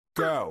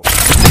Go.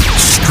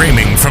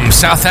 Streaming from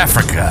South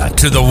Africa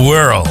to the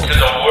world.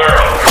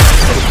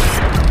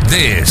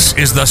 This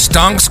is the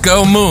Stonks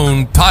Go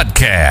Moon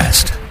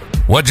podcast.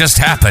 What just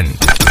happened?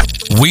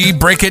 We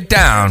break it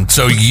down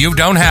so you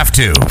don't have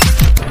to.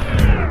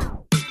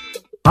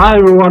 Hi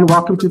everyone,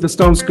 welcome to the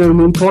Stonks Go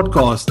Moon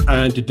podcast.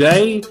 And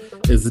today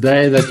is the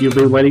day that you've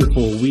been waiting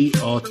for. We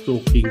are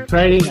talking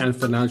trading and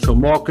financial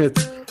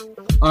markets.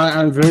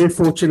 I am very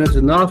fortunate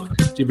enough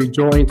to be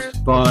joined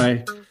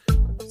by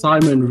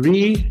Simon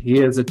Ree. He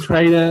is a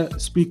trader,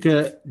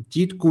 speaker,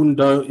 Jeet Kune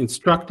Do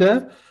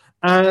instructor,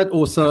 and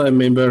also a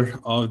member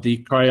of the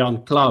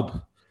Crayon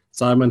Club.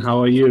 Simon, how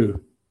are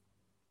you?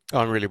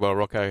 I'm really well,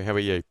 Rocco. How are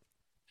you?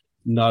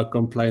 No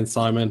complaints,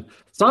 Simon.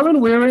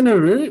 Simon, we're in a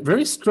very,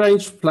 very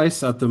strange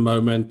place at the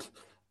moment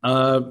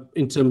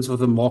in terms of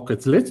the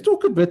markets. Let's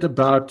talk a bit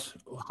about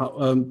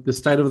the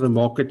state of the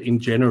market in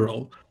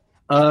general.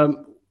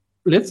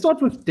 Let's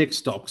start with tech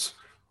stocks.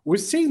 We're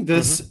seeing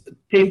this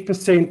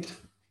 10%,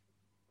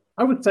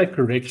 I would say,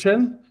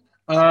 correction,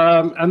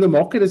 and the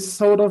market is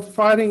sort of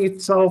finding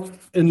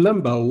itself in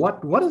limbo.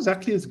 What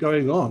exactly is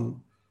going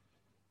on?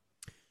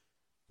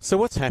 So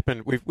what's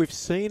happened, we've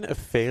seen a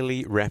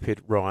fairly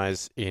rapid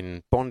rise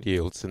in bond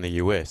yields in the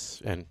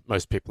US, and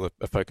most people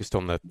are focused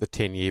on the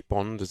 10-year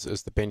bond as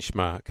the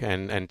benchmark,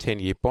 and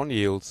 10-year bond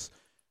yields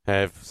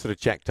have sort of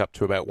jacked up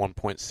to about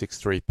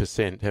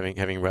 1.63%,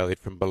 having rallied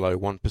from below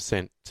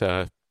 1%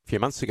 a few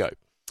months ago.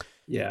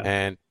 Yeah.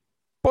 And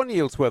bond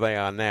yields where they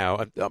are now,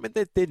 I mean,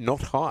 they're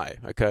not high,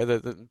 okay?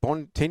 The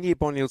 10-year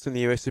bond yields in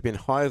the US have been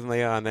higher than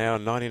they are now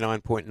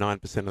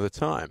 99.9% of the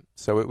time.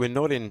 So we're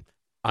not in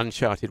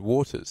uncharted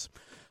waters.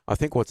 I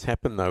think what's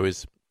happened, though,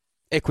 is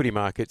equity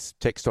markets,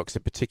 tech stocks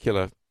in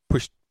particular,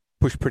 push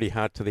pretty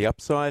hard to the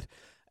upside,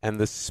 and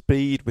the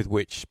speed with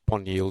which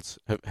bond yields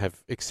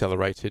have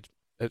accelerated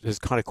has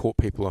kind of caught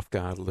people off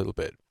guard a little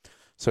bit.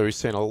 So we've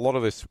seen a lot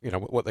of this,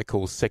 what they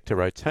call sector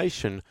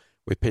rotation,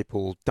 with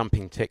people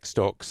dumping tech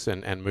stocks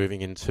and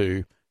moving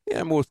into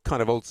more kind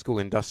of old school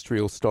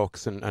industrial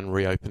stocks and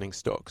reopening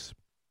stocks.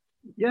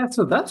 Yeah,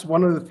 so that's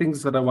one of the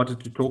things that I wanted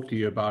to talk to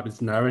you about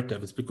is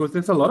narratives, because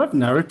there's a lot of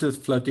narratives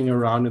floating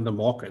around in the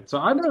market. So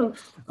I know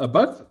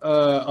both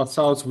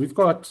ourselves, we've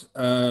got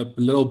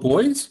little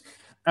boys,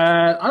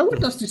 and I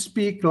want us to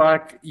speak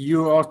like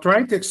you are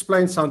trying to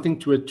explain something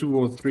to a 2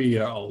 or 3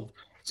 year old.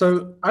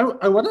 So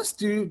I want us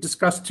to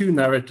discuss two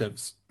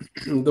narratives.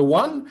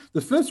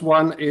 The first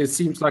one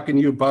seems like a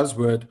new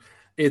buzzword.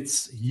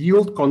 It's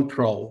yield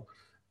control.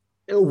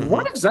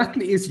 What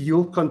exactly is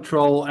yield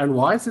control, and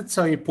why is it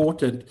so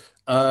important?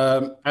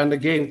 And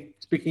again,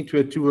 speaking to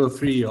a 2 or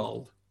 3 year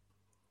old.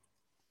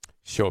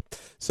 Sure.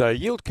 So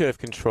yield curve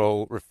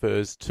control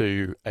refers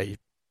to a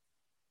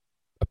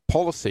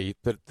policy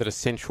that a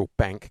central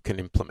bank can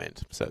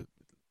implement. So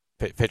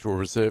Federal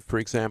Reserve, for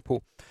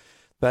example,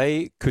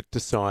 they could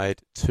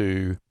decide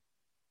to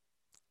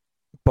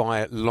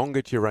buy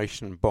longer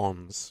duration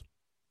bonds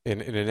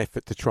in an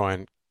effort to try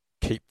and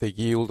keep the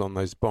yield on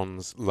those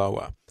bonds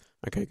lower.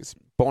 Okay, because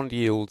bond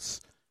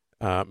yields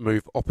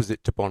move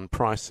opposite to bond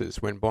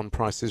prices. When bond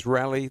prices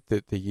rally,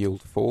 the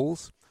yield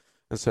falls.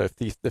 And so if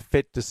the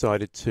Fed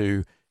decided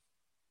to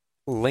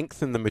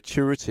lengthen the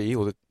maturity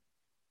or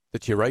the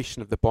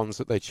duration of the bonds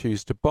that they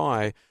choose to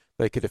buy,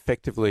 they could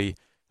effectively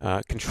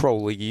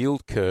control the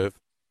yield curve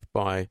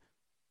by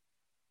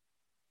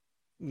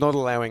not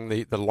allowing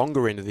the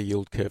longer end of the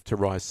yield curve to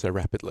rise so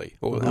rapidly.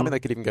 Or I mean, they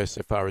could even go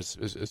so far as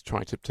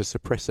trying to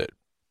suppress it.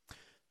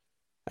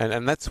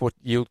 And that's what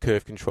yield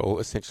curve control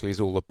essentially is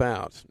all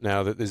about.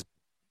 Now that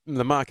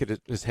the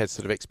market has had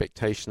sort of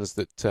expectations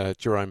that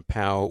Jerome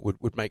Powell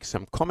would make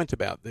some comment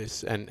about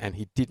this, and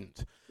he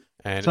didn't.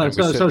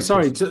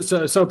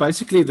 So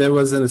basically, there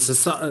was an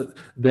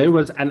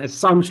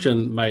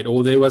assumption made,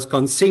 or there was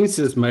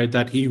consensus made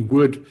that he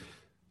would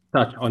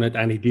touch on it,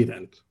 and he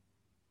didn't.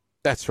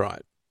 That's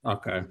right.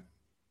 Okay.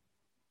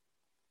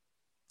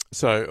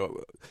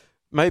 So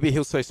maybe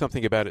he'll say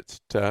something about it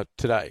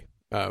today.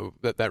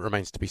 That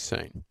remains to be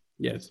seen.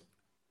 Yes.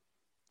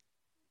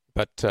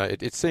 But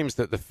it seems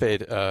that the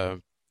Fed are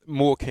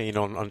more keen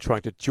on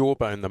trying to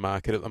jawbone the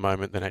market at the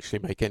moment than actually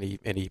make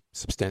any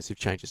substantive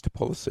changes to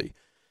policy.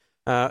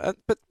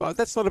 But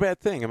that's not a bad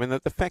thing. I mean,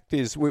 the fact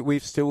is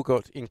we've still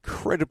got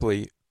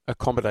incredibly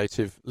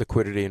accommodative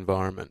liquidity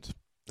environment.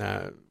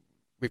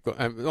 We've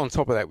got on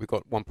top of that, we've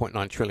got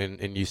 1.9 trillion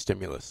in new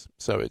stimulus.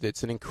 So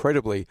it's an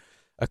incredibly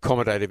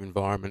accommodative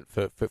environment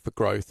for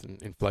growth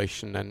and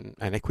inflation and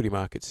equity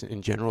markets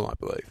in general, I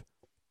believe.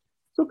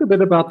 Talk a bit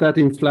about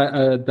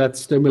that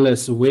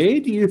stimulus. Where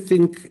do you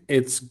think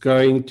it's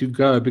going to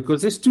go?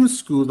 Because there's two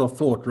schools of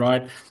thought,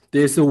 right?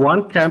 There's the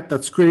one camp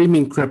that's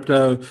screaming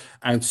crypto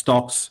and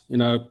stocks,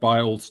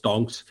 buy all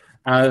stocks.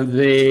 And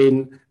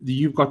then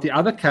you've got the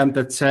other camp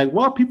that's saying,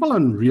 well, people are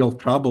in real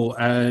trouble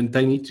and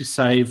they need to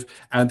save.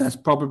 And that's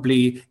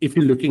probably, if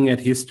you're looking at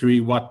history,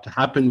 what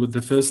happened with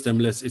the first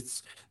stimulus,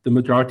 it's the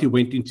majority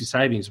went into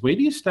savings. Where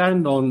do you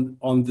stand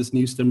on this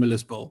new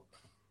stimulus bill?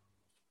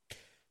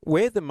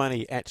 Where the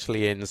money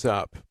actually ends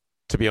up,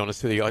 to be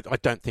honest with you, I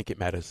don't think it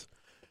matters.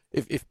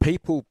 if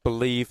people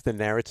believe the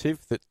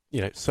narrative that,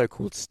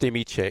 so-called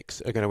stimmy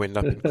checks are going to end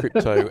up in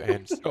crypto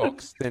and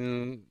stocks,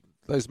 then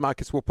those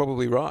markets will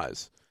probably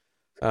rise.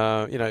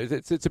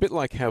 It's a bit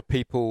like how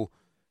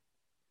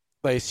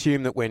they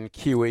assume that when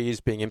QE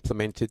is being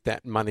implemented,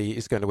 that money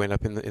is going to end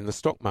up in the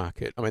stock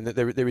market. I mean,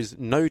 there is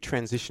no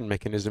transition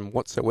mechanism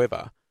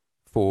whatsoever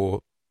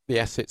for the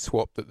asset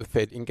swap that the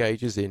Fed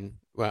engages in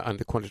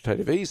under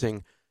quantitative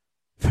easing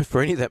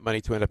for any of that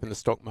money to end up in the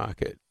stock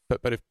market.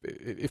 But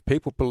if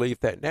people believe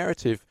that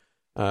narrative,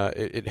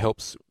 it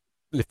helps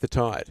lift the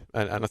tide.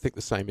 And I think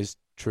the same is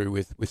true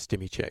with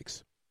stimmy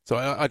checks. So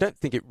I don't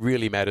think it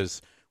really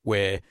matters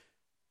where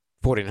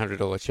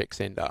 $1,400 checks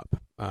end up.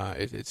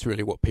 It's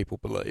really what people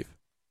believe.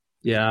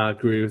 Yeah, I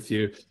agree with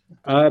you.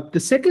 The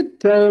second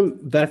term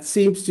that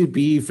seems to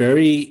be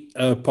very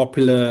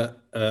popular,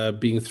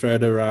 being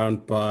thrown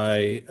around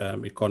by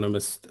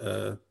economists,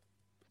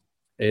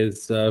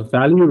 is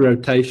value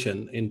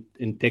rotation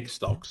in tech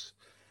stocks.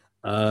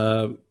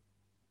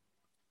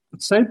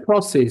 Same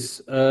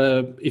process.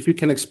 If you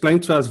can explain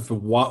to us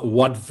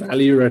what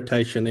value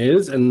rotation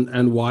is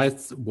and why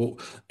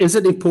is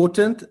it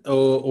important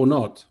or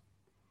not?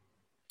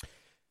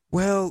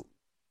 Well,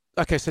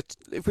 okay. So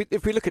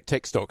if we look at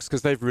tech stocks,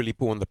 because they've really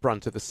borne the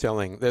brunt of the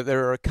selling,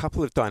 there are a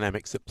couple of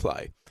dynamics at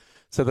play.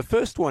 So the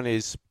first one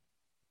is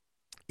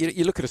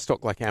you look at a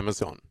stock like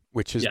Amazon,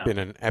 which has been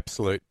an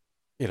absolute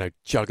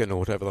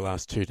juggernaut over the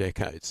last 2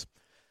 decades.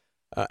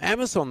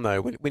 Amazon,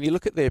 though, when you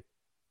look at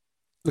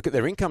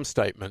their income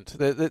statement,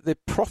 their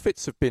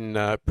profits have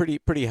been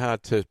pretty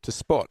hard to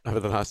spot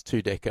over the last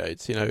 2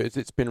 decades.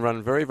 It's been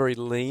run very, very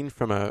lean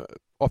from a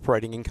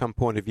operating income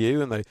point of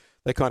view, and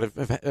they kind of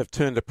have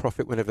turned a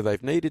profit whenever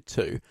they've needed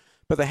to.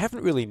 But they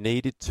haven't really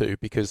needed to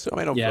because,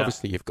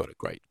 obviously you've got a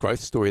great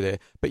growth story there,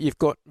 but you've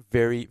got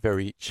very,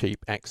 very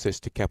cheap access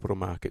to capital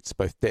markets,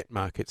 both debt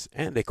markets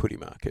and equity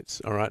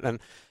markets, all right?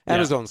 And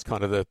Amazon's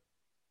kind of the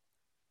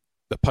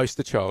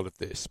poster child of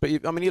this. But you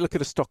look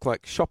at a stock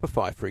like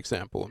Shopify, for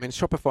example. I mean,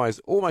 Shopify is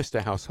almost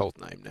a household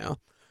name now.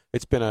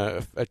 It's been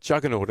a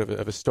juggernaut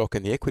of a stock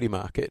in the equity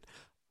market.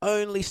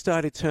 Only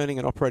started turning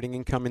an operating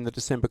income in the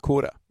December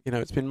quarter.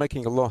 It's been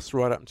making a loss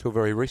right up until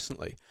very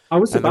recently. I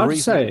was about to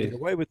say, get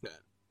away with that.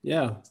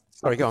 Yeah.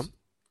 Sorry, go on.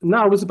 No,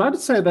 I was about to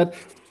say that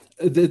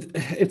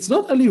it's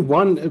not only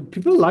one.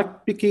 People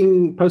like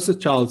picking poster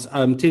childs,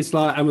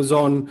 Tesla,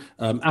 Amazon,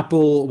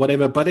 Apple,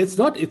 whatever. But it's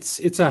not.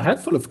 It's a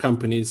handful of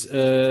companies.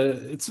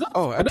 It's not.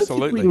 Oh,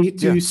 absolutely.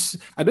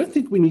 I don't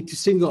think we need to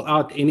single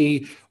out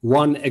any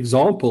one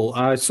example.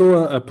 I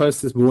saw a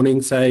post this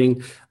morning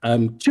saying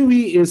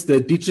Chewy is the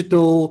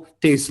digital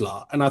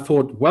Tesla, and I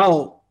thought,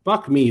 well,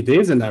 fuck me,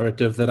 there's a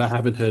narrative that I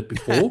haven't heard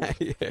before.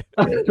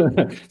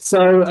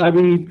 So, I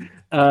mean,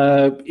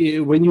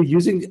 when you're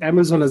using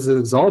Amazon as an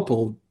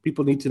example,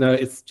 people need to know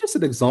it's just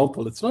an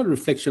example. It's not a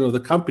reflection of the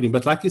company.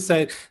 But like you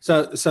say,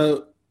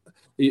 so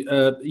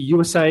you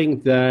were saying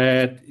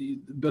that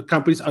the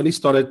companies only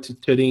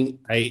started turning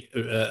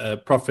a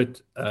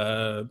profit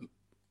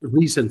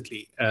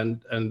recently,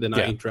 and then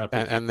I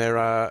interrupted. And there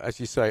are, as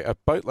you say, a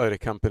boatload of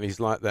companies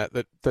like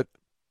that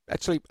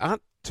actually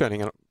aren't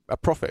turning a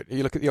profit.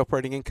 You look at the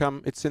operating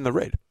income; it's in the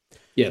red.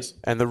 Yes.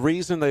 And the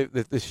reason a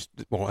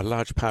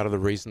large part of the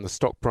reason the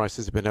stock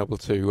prices have been able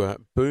to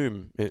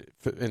boom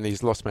in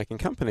these loss-making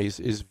companies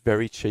is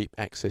very cheap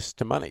access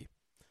to money.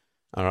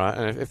 All right,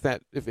 and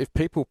if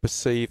people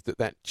perceive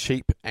that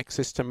cheap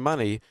access to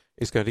money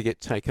is going to get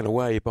taken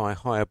away by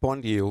higher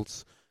bond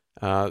yields,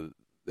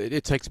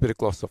 it takes a bit of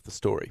gloss off the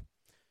story.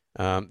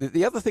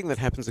 The other thing that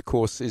happens, of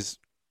course, is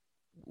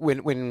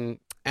when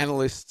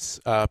analysts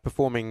are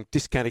performing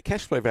discounted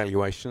cash flow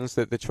valuations,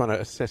 that they're trying to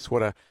assess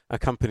what a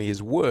company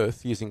is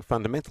worth using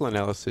fundamental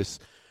analysis.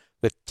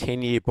 The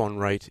 10-year bond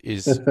rate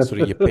is sort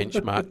of your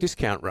benchmark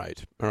discount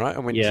rate, all right?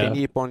 And when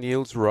 10-year bond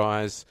yields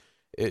rise,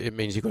 it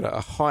means you've got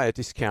a higher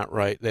discount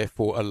rate,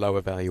 therefore a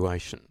lower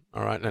valuation,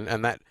 all right?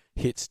 And that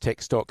hits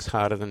tech stocks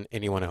harder than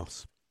anyone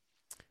else.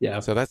 Yeah.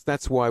 So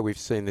that's why we've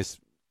seen this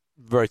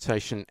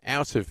rotation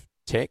out of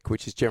tech,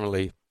 which is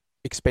generally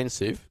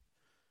expensive,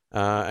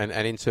 and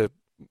into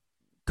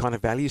kind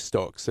of value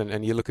stocks,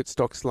 and you look at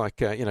stocks like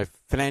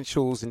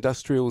financials,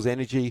 industrials,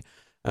 energy,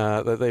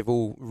 they've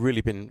all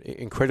really been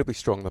incredibly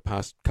strong the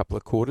past couple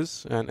of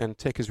quarters, and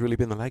tech has really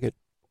been the laggard.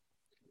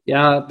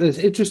 Yeah, it's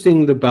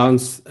interesting the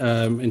bounce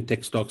in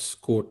tech stocks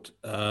caught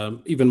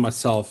even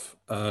myself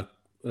a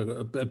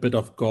bit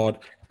off guard,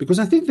 because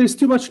I think there's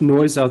too much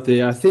noise out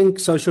there. I think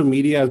social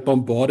media has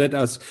bombarded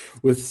us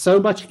with so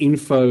much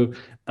info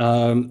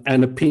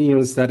and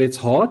opinions that it's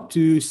hard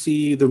to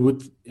see the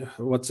wood.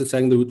 What's it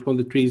saying? The wood from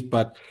the trees.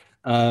 But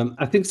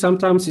I think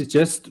sometimes it's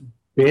just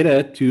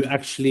better to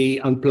actually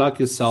unplug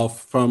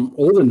yourself from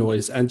all the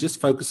noise and just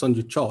focus on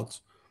your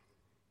charts.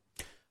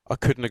 I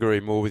couldn't agree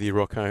more with you,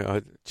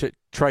 Rocco.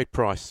 Trade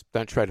price,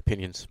 don't trade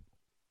opinions.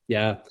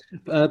 Yeah.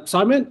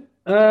 Simon,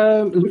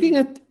 looking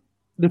at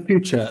the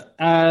future,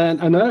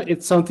 and I know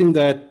it's something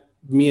that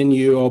me and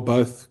you are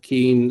both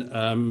keen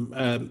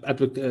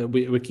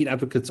we're keen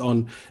advocates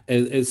on,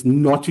 is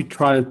not to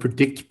try and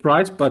predict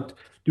price, but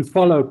to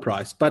follow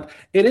price. But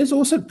it is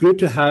also good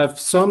to have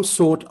some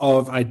sort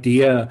of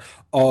idea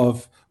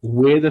of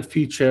where the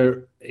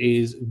future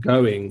is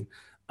going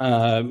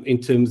in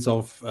terms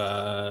of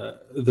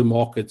the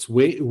markets.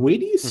 Where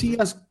do you see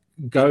us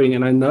going?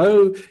 And I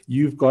know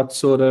you've got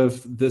sort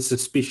of the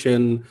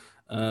suspicion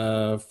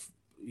of,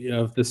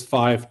 this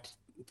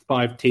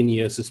 5-10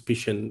 year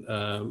suspicion.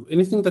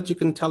 Anything that you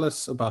can tell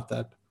us about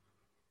that?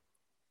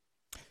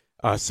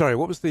 Sorry,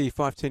 what was the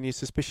 5-10 year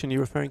suspicion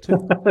you're referring to?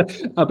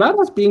 About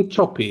us being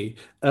choppy.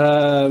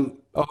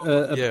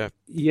 Yeah.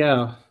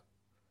 Yeah.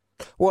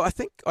 Well, I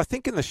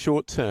think in the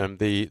short term,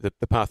 the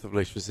path of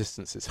least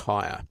resistance is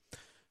higher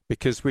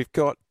because we've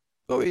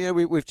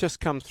just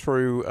come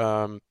through,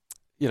 an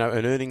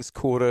earnings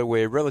quarter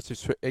where relative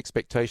to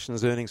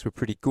expectations, earnings were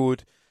pretty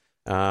good.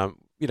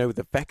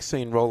 The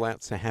vaccine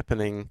rollouts are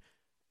happening.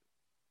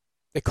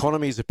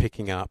 Economies are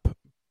picking up.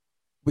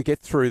 We get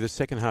through the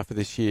second half of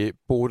this year,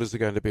 borders are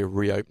going to be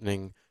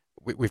reopening.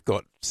 We've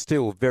got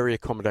still very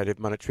accommodative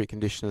monetary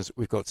conditions.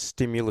 We've got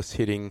stimulus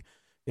hitting.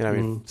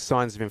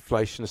 Signs of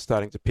inflation are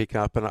starting to pick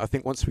up. And I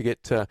think once we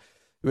get to,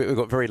 we've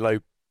got very low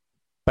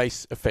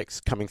base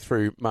effects coming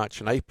through March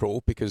and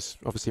April, because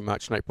obviously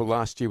March and April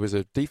last year was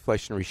a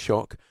deflationary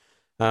shock.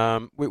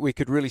 We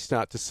could really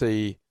start to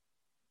see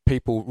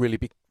people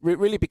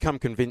really become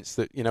convinced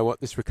that,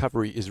 this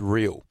recovery is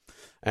real.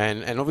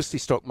 And obviously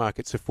stock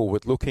markets are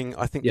forward looking.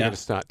 I think they're going to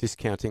start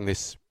discounting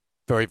this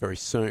very, very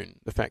soon,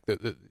 the fact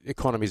that the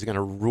economies are going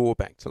to roar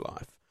back to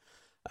life.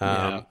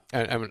 And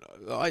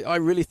I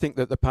really think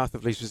that the path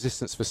of least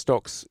resistance for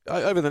stocks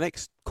over the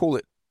next, call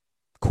it,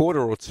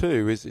 quarter or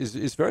two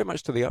is very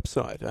much to the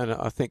upside. And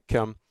I think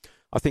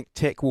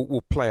tech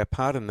will play a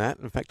part in that.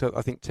 In fact,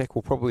 I think tech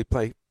will probably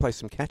play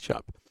some catch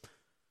up.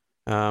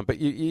 But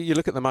you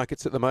look at the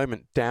markets at the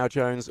moment: Dow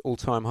Jones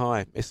all-time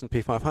high,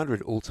 S&P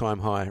 500 all-time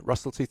high,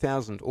 Russell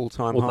 2000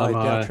 all-time high,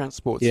 Dow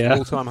Transports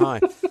all-time high.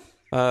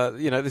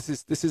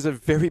 This is a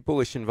very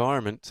bullish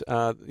environment.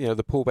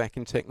 The pullback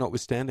in tech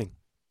notwithstanding.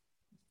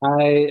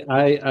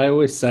 I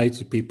always say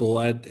to people,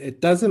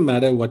 it doesn't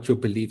matter what your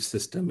belief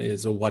system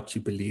is or what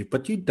you believe,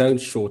 but you don't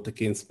short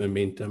against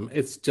momentum.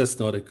 It's just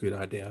not a good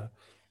idea.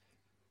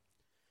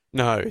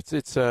 No,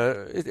 it's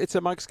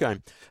a mug's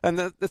game. And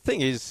the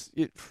thing is,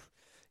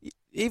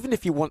 even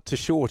if you want to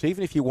short,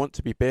 even if you want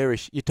to be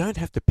bearish, you don't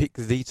have to pick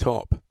the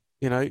top.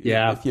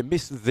 If you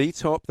miss the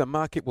top, the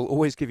market will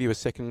always give you a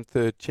second,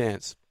 third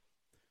chance.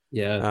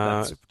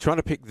 Yeah, trying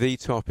to pick the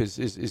top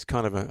is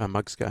kind of a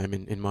mug's game,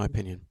 in my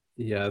opinion.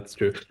 Yeah, that's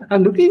true.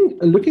 And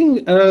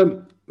looking,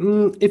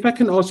 if I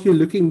can ask you,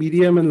 looking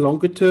medium and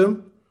longer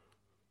term?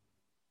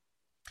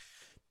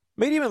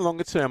 Medium and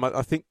longer term,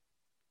 I think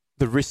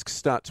the risks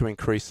start to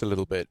increase a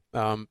little bit.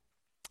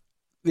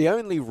 The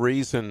only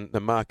reason the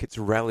markets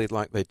rallied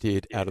like they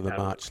did out of the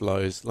March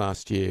lows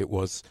last year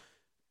was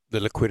the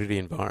liquidity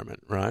environment,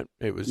 right?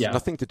 It was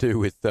nothing to do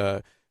with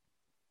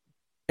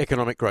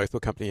economic growth or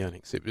company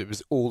earnings. It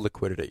was all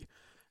liquidity.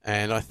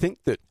 And I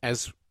think that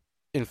as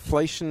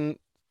inflation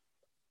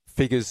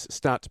figures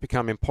start to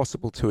become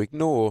impossible to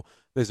ignore,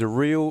 there's a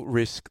real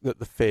risk that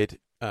the Fed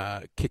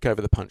kick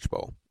over the punch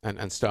bowl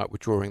and start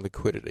withdrawing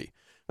liquidity.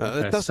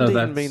 It doesn't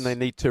even mean they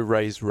need to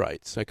raise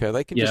rates. Okay,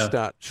 they can just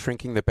start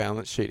shrinking the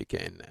balance sheet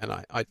again, and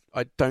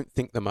I don't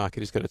think the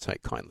market is going to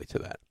take kindly to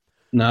that.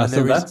 No, and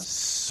there is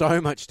so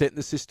much debt in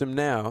the system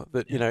now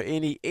that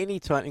any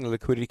tightening of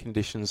liquidity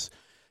conditions,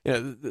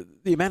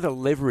 the amount of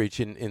leverage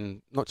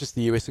in not just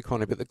the US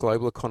economy but the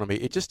global economy,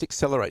 it just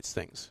accelerates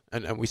things,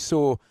 and we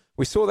saw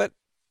that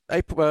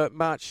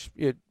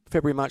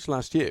February, March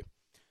last year.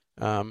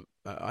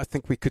 I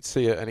think we could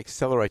see an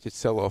accelerated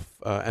sell-off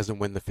as and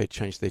when the Fed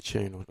changed their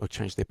tune or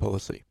changed their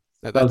policy.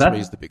 That to me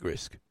is the big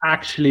risk.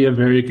 Actually, a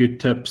very good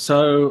tip.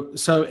 So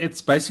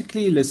it's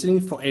basically listening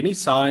for any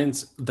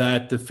signs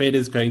that the Fed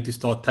is going to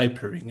start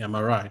tapering. Am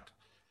I right?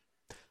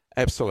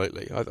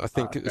 Absolutely. I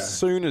think as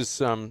soon as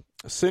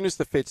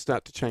the Fed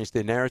start to change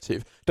their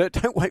narrative,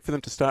 don't wait for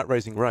them to start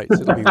raising rates.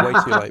 It'll be way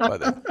too late by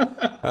then.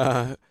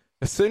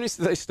 As soon as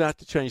they start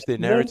to change their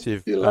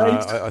narrative,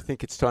 I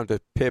think it's time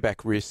to pare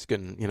back risk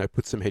and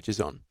put some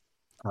hedges on.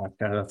 Okay,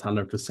 that's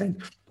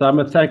 100%.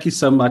 Simon, thank you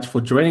so much for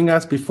joining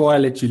us. Before I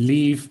let you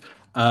leave,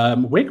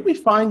 where can we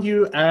find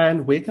you,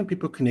 and where can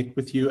people connect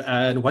with you,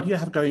 and what do you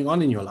have going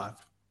on in your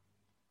life?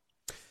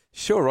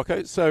 Sure,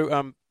 Rocco.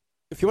 So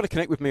if you want to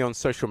connect with me on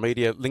social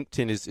media,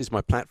 LinkedIn is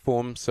my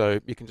platform. So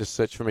you can just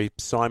search for me,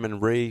 Simon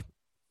Ree,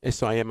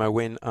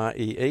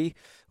 SIMONREE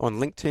on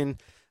LinkedIn.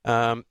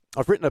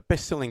 I've written a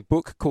best-selling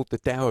book called The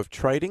Tao of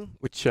Trading,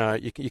 which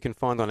you can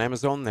find on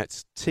Amazon.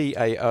 That's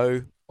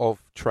TAO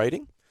of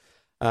Trading.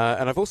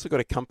 And I've also got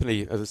a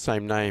company of the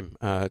same name,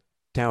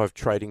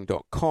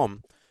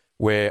 TaoofTrading.com,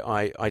 where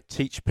I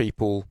teach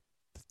people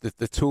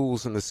the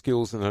tools and the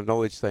skills and the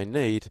knowledge they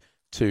need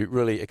to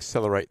really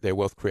accelerate their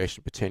wealth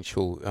creation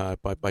potential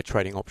by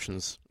trading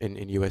options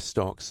in US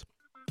stocks.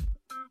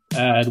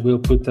 And we'll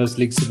put those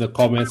links in the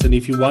comments. And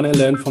if you want to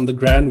learn from the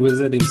Grand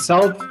Wizard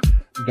himself,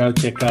 go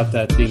check out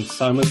that link.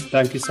 Simon,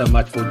 thank you so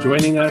much for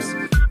joining us.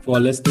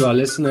 To our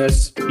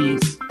listeners,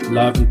 peace,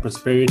 love, and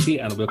prosperity,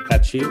 and we'll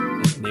catch you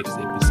in the next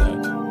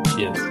episode.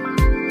 Cheers.